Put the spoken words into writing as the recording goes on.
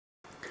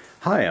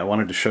Hi, I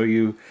wanted to show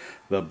you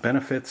the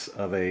benefits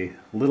of a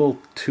little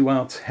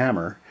 2-ounce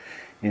hammer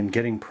in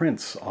getting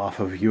prints off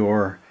of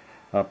your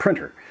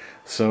printer.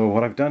 So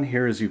what I've done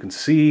here is, you can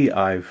see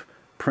I've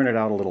printed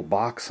out a little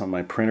box on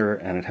my printer,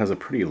 and it has a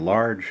pretty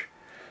large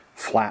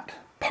flat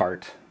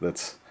part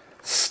that's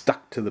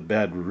stuck to the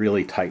bed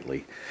really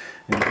tightly.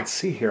 And you can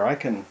see here I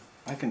can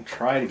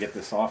try to get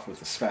this off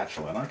with a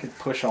spatula, and I could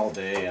push all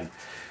day and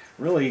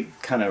really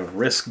kind of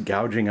risk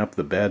gouging up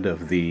the bed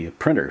of the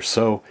printer.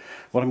 So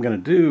what I'm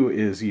going to do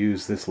is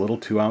use this little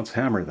 2-ounce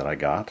hammer that I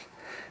got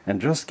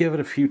and just give it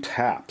a few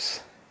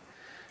taps,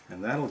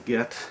 and that'll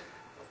get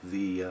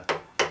the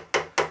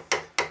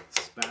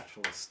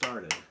spatula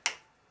started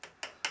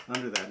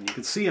under that. And you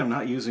can see I'm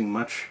not using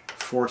much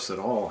force at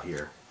all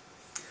here,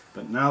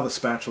 but now the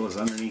spatula is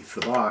underneath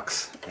the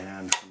box,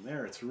 and from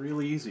there it's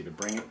really easy to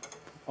bring it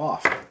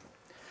off.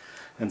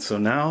 And so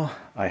now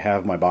I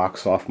have my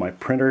box off my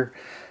printer,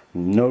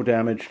 no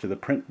damage to the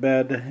print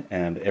bed,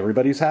 and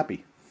everybody's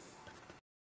happy.